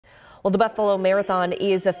Well, the Buffalo Marathon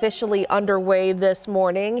is officially underway this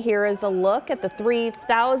morning. Here is a look at the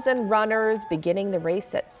 3,000 runners beginning the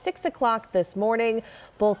race at 6 o'clock this morning.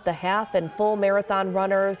 Both the half and full marathon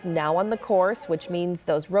runners now on the course, which means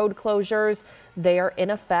those road closures, they are in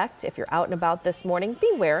effect. If you're out and about this morning,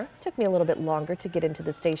 beware. It took me a little bit longer to get into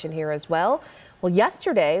the station here as well. Well,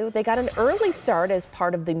 yesterday they got an early start as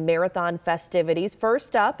part of the marathon festivities.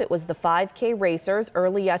 First up, it was the 5K racers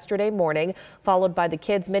early yesterday morning, followed by the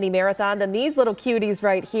kids mini marathon. Then these little cuties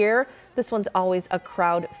right here. This one's always a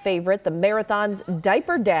crowd favorite, the marathon's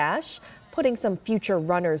diaper dash, putting some future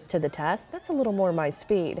runners to the test. That's a little more my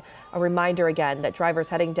speed. A reminder again that drivers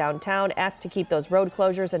heading downtown asked to keep those road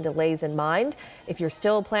closures and delays in mind. If you're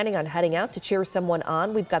still planning on heading out to cheer someone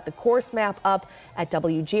on, we've got the course map up at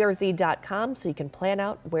WGRZ.com so you can plan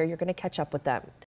out where you're going to catch up with them.